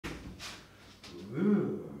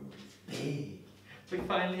We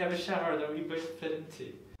finally have a shower that we both fit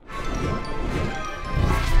into.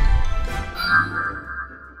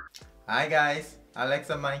 Hi guys, Alex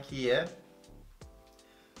and Mikey here.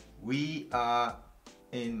 We are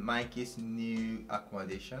in Mikey's new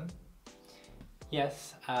accommodation.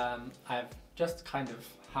 Yes, I've just kind of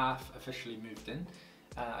half officially moved in.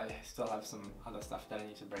 I still have some other stuff that I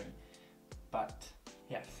need to bring. But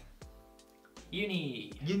yes.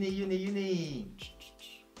 Uni!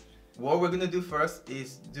 What we're gonna do first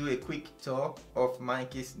is do a quick tour of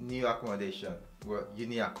Mikey's new accommodation. Well,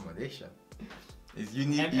 uni accommodation. It's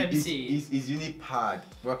uni. MMC. It's uni pad.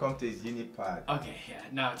 Welcome to his uni pad. Okay, yeah,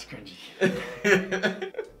 now it's cringy.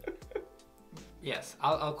 Yes,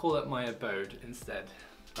 I'll call it my abode instead.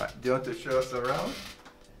 Right, do you want to show us around?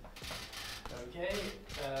 Okay,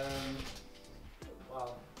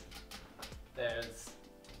 well, there's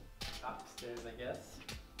upstairs, I guess.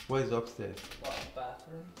 What is upstairs? Well,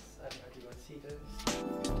 bathrooms. I don't know if you want to see those.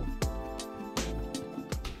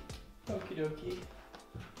 Okie dokie.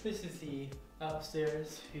 This is the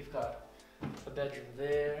upstairs. We've got a bedroom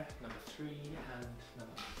there, number 3 and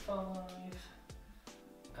number 5.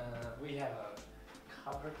 We have a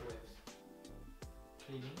cupboard with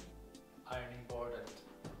cleaning, ironing board and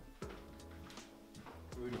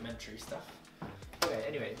rudimentary stuff. Okay,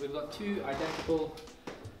 anyway, we've got two identical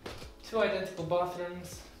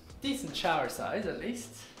bathrooms. Decent shower size, at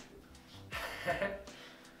least.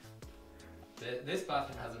 This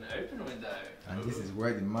bathroom has an open window. And this is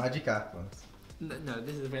where the magic happens. No,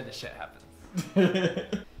 this is where the shit happens.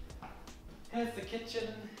 Here's the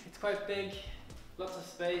kitchen. It's quite big. Lots of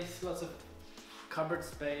space, lots of cupboard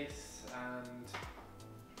space, and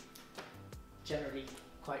generally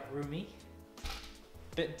quite roomy.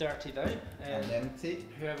 Bit dirty though. And empty.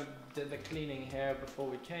 Whoever did the cleaning here before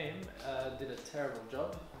we came did a terrible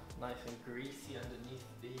job. Nice and greasy underneath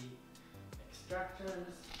the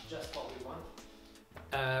extractors, just what we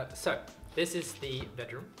want. So this is the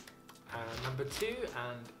bedroom, number 2,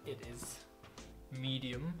 and it is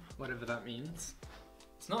medium, whatever that means.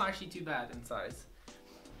 It's not actually too bad in size.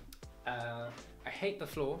 I hate the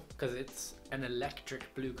floor because it's an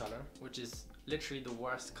electric blue color, which is literally the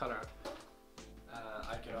worst color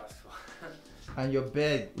I could ask for. And your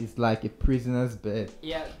bed is like a prisoner's bed.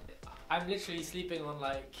 Yeah, I'm literally sleeping on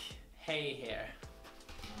like hay here.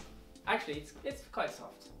 Actually, it's quite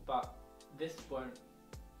soft, but this won't.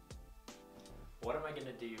 What am I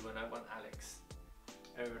gonna do when I want Alex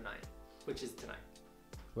overnight, which is tonight?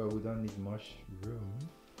 Well, we don't need much room.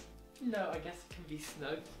 No, I guess it can be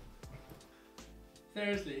snug.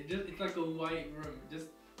 Seriously, it's like a white room, just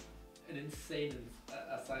an insane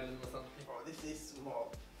asylum or something. Oh, this is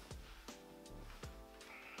small.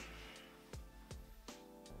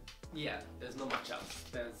 Yeah, there's not much else.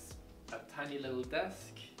 There's a tiny little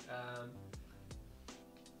desk.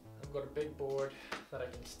 I've got a big board that I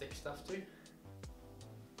can stick stuff to.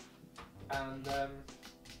 And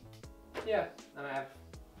yeah, and I have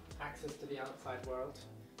access to the outside world,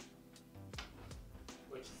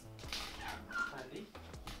 which is handy.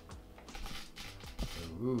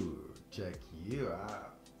 Ooh, check you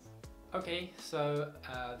out. Okay, so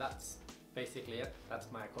that's basically it. That's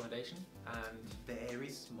my accommodation, and Very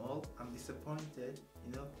small. I'm disappointed.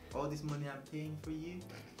 You know, all this money I'm paying for you.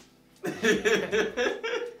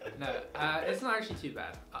 no, it's not actually too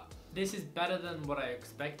bad. This is better than what I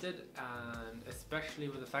expected, and especially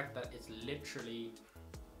with the fact that it's literally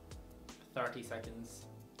 30 seconds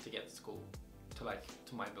to get to school, to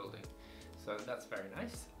my building. So that's very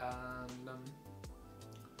nice. And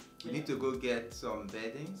We need to go get some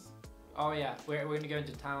beddings. oh yeah, we're gonna go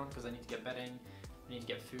into town because I need to get bedding. I need to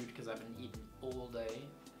get food because I've been eating all day.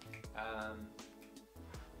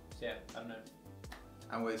 So yeah, I don't know.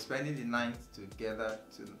 And we're spending the night together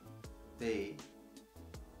today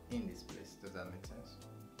in this place. Does that make sense?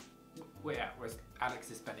 Well, yeah, whereas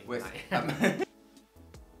Alex is spending the Where's night.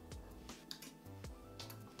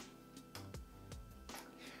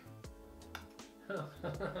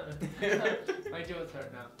 My jaw's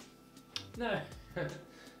hurt now. No.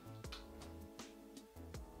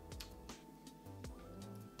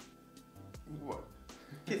 What?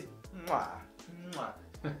 Kiss. Mwah. Mwah.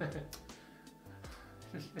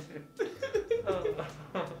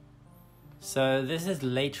 So this is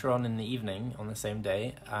later on in the evening on the same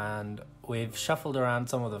day, and we've shuffled around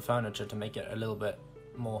some of the furniture to make it a little bit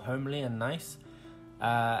more homely and nice.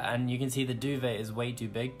 And you can see the duvet is way too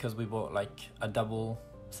big because we bought like a double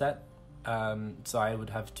set, so I would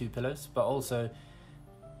have 2 pillows, but also,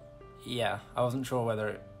 yeah, I wasn't sure whether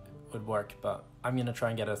it would work, but I'm gonna try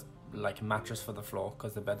and get a mattress for the floor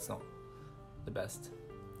because the bed's not the best.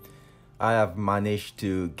 I have managed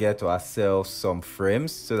to get ourselves some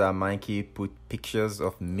frames so that Mikey put pictures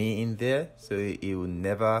of me in there, so he will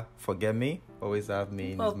never forget me. Always have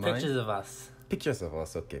me in his mind. Pictures of us. Pictures of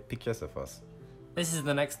us, okay. Pictures of us. This is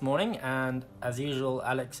the next morning, and as usual,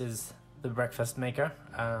 Alex is the breakfast maker.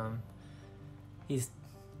 He's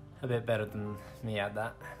a bit better than me at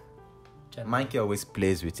that. Generally. Mikey always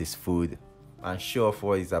plays with his food and show off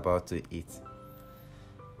what he's about to eat.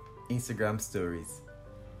 Instagram stories.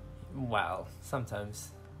 Well,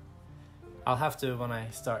 sometimes. I'll have to when I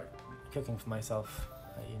start cooking for myself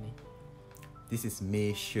at uni. This is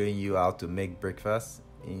me showing you how to make breakfast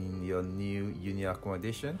in your new uni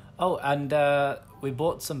accommodation. Oh, and we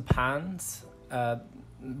bought some pans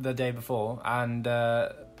the day before, and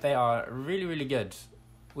they are really, really good.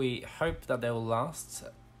 We hope that they will last,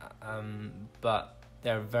 but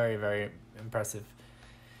they're very, very impressive.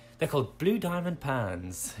 They're called Blue Diamond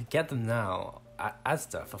pans. Get them now at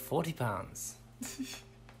Asda for £40.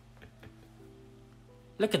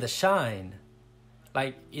 Look at the shine.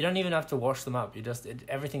 Like, you don't even have to wash them up.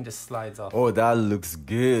 Everything just slides off. Oh, that looks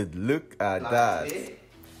good. Look at that.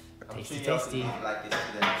 Tasty, tasty. Like a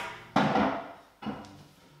student.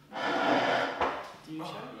 Do you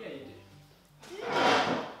show? Yeah, you do.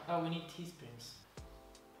 Oh, we need teaspoons.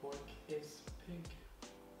 Pork is pig.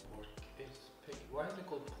 Pork is pig. Why is it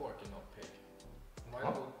called pork and not pig? Why is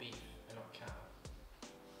it called beef and not cow?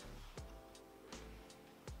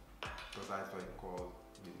 Because that's what you call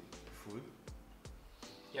the food.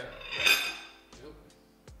 Yeah. Oop.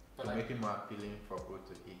 But To make it more appealing for people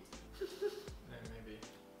to eat. Yeah, maybe.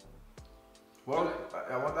 Well,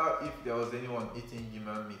 I wonder if there was anyone eating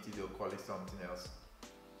human meat, they'll call it something else.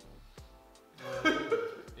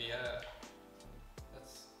 Yeah.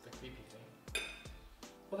 That's the creepy thing.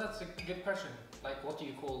 Well, that's a good question. Like, what do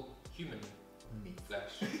you call human Meat.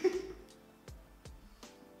 flesh?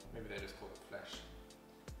 Maybe they just call it flesh.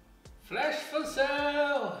 Flesh for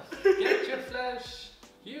sale! Get your flesh!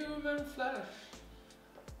 Human flesh!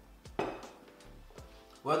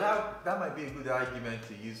 Well, that might be a good argument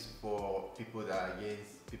to use for people that are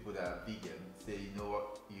against people that are vegan. Say, you know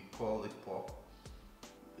what, you call it pork,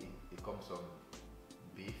 it comes from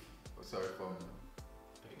beef, from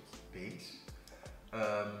pigs.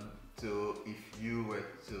 So if you were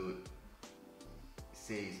to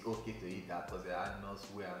say it's okay to eat that because the animals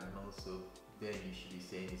were animals, so then you should be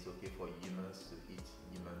saying it's okay for humans to eat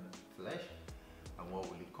human flesh. And what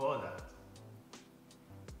will you call that?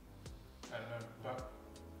 I don't know, but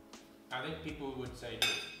I think people would say that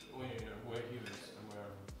we're humans and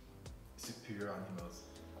we're Superior animals.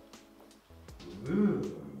 Ooh,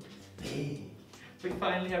 hey. We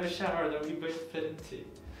finally have a shower that we both fit into.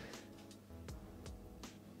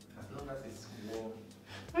 As long as it's warm.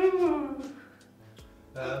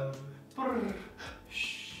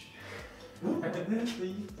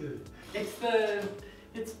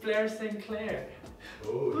 It's Blair St. Clair.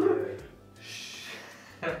 Oh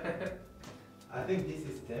yeah. I think this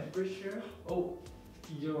is temperature. Oh,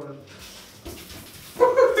 you're.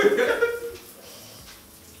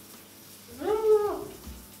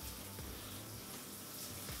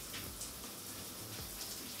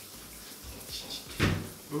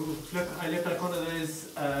 Ooh, look, I look like one of those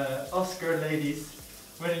Oscar ladies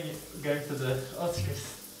going to the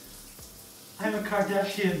Oscars. I'm a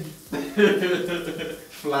Kardashian.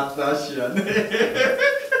 Flatdashian.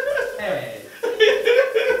 Hey.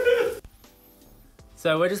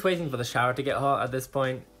 So we're just waiting for the shower to get hot at this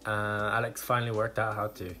point. Alex finally worked out how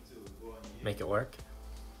to make it work.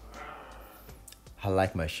 I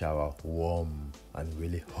like my shower warm and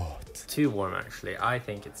really hot. Too warm, actually. I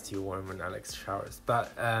think it's too warm when Alex showers.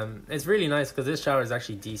 But it's really nice because this shower is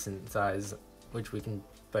actually decent size, which we can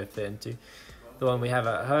both fit into. The one we have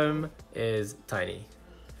at home is tiny.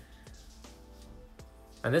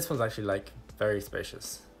 And this one's actually like very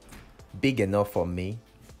spacious. Big enough for me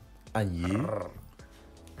and you.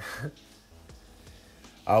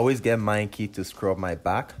 I always get Mikey to scrub my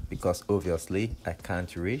back because obviously I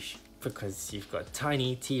can't reach. Because you've got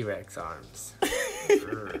tiny T-Rex arms.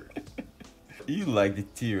 You like the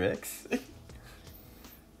T-Rex?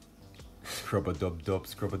 Scrub-a-dub-dub,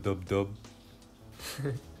 scrub-a-dub-dub.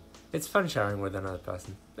 It's fun showering with another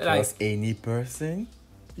person. Plus any person?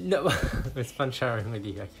 No, it's fun showering with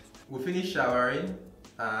you, I guess. We finished showering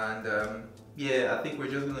and yeah, I think we're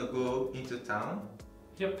just gonna go into town.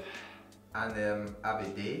 Yep. And have a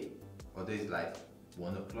day. Although it's like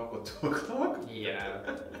 1 o'clock or 2 o'clock.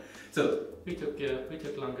 Yeah. So we took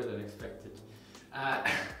longer than expected. Oh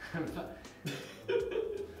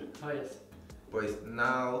yes. But it's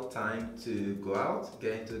now time to go out,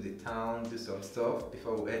 get into the town, do some stuff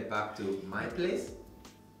before we head back to my place.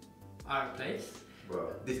 our place.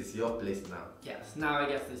 Well, this is your place now. Yes, now I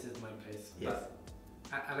guess this is my place. Yes.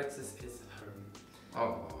 But Alex's is home.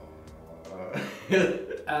 Oh.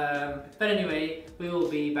 But anyway, we will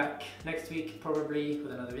be back next week probably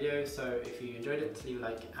with another video. So if you enjoyed it, leave a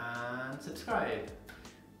like and subscribe.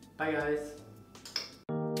 Bye guys.